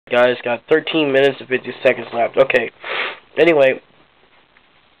guys. Got 13 minutes and 50 seconds left. Okay. Anyway,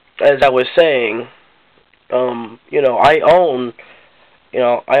 as I was saying, I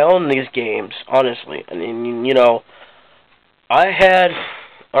own these games, honestly. I mean, I had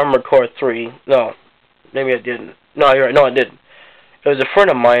Armored Core 3. No, maybe I didn't. No, you're right. No, I didn't. It was a friend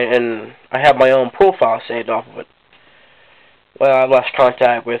of mine, and I have my own profile saved off of it. Well, I lost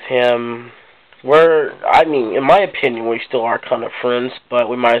contact with him. In my opinion, we still are kind of friends, but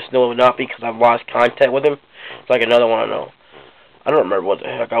we might as well not be because I've lost contact with him. It's like another one I know. I don't remember what the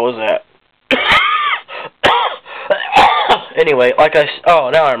heck I was at. Anyway,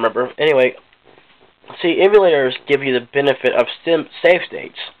 now I remember. Anyway, see, emulators give you the benefit of save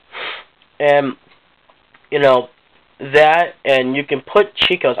states. And, that, and you can put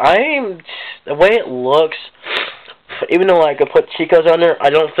cheat codes. The way it looks, even though I could put cheat codes on there, I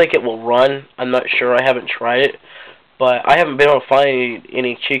don't think it will run. I'm not sure. I haven't tried it. But I haven't been able to find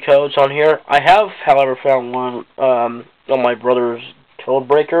any cheat codes on here. I have, however, found one on my brother's code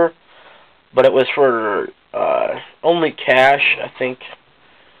breaker. But it was for only cash, I think.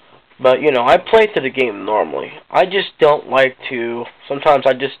 But, I play through the game normally. I just don't like to... Sometimes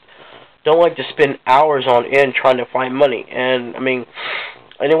I just don't like to spend hours on end trying to find money. And,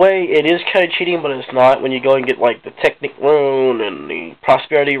 in a way, it is kind of cheating, but it's not when you go and get, like, the Technic Rune and the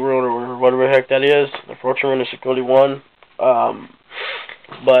Prosperity Rune or whatever the heck that is. The Fortune Rune, the Security one.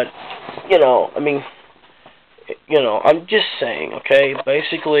 But, I'm just saying, okay?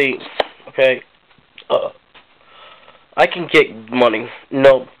 Basically, okay, I can get money.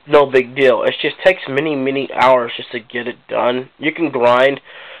 No big deal. It just takes many hours just to get it done. You can grind,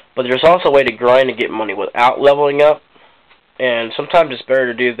 but there's also a way to grind and get money without leveling up. And sometimes it's better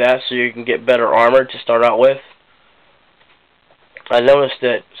to do that so you can get better armor to start out with. I noticed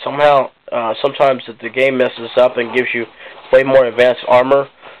that sometimes that the game messes up and gives you way more advanced armor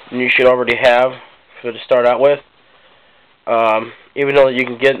than you should already have to start out with. Even though you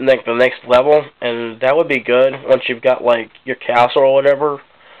can get the next level, and that would be good once you've got, like, your castle or whatever.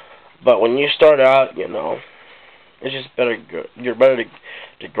 But when you start out, it's just better. You're better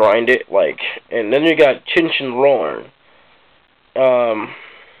to grind it, like. And then you got Chinchin Roar.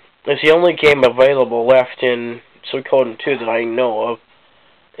 It's the only game available left in Suikoden 2 that I know of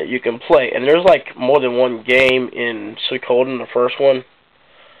that you can play. And there's, like, more than one game in Suikoden, the first one.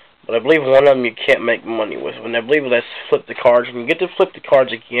 But I believe one of them you can't make money with. And I believe that's flip the cards. And you get to flip the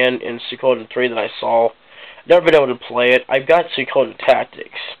cards again in Suikoden 3 that I saw. Never been able to play it. I've got Suikoden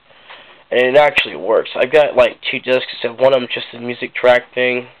Tactics. And it actually works. I've got, like, 2 discs. One of them just a music track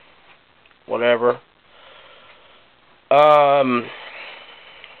thing. Whatever. And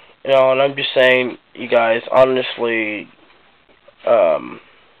I'm just saying, you guys, honestly, I'm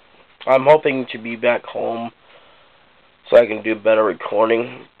hoping to be back home so I can do better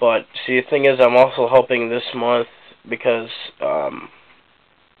recording. But see, the thing is, I'm also hoping this month because to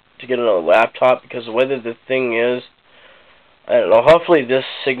get another laptop, because the way that the thing is, I don't know. Hopefully, this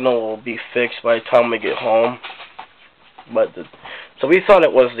signal will be fixed by the time we get home. So we thought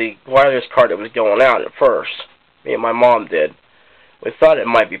it was the wireless card that was going out at first. Me and my mom did. We thought it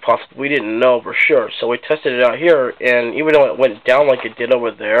might be possible. We didn't know for sure, so we tested it out here. And even though it went down like it did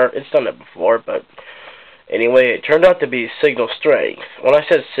over there, it's done it before, but. Anyway, it turned out to be signal strength. When I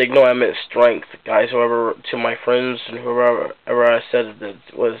said signal, I meant strength, guys. To my friends and whoever I said it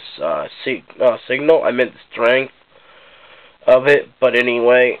was signal, I meant the strength of it. But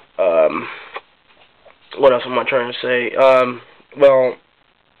anyway, what else am I trying to say? Well,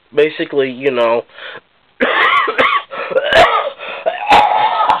 basically,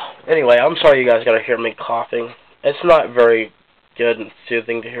 Anyway, I'm sorry you guys gotta hear me coughing. It's not very good and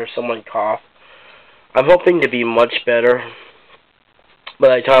soothing to hear someone cough. I'm hoping to be much better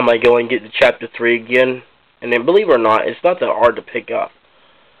by the time I go and get to Chapter 3 again. And then, believe it or not, it's not that hard to pick up.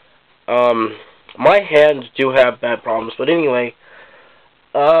 My hands do have bad problems. But anyway,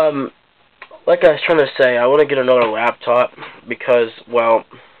 like I was trying to say, I want to get another laptop. Because, well,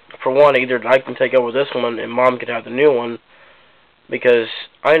 for one, either I can take over this one and Mom can have the new one. Because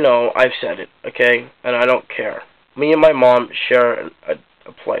I know, I've said it, okay? And I don't care. Me and my mom share a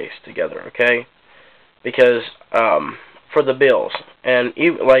place together, okay? Because, for the bills. And,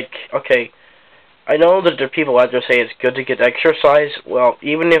 even, okay, I know that there are people out there saying it's good to get exercise. Well,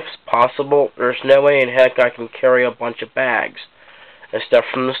 even if it's possible, there's no way in heck I can carry a bunch of bags and stuff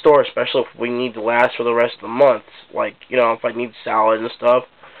from the store, especially if we need to last for the rest of the month. Like, if I need salad and stuff.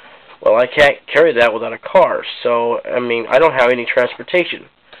 Well, I can't carry that without a car. So, I don't have any transportation.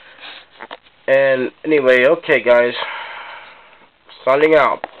 And, anyway, okay, guys. Signing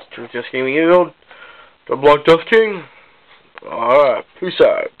out. Truth Just Gaming Yield. The Block Dust King. Alright, peace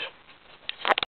out.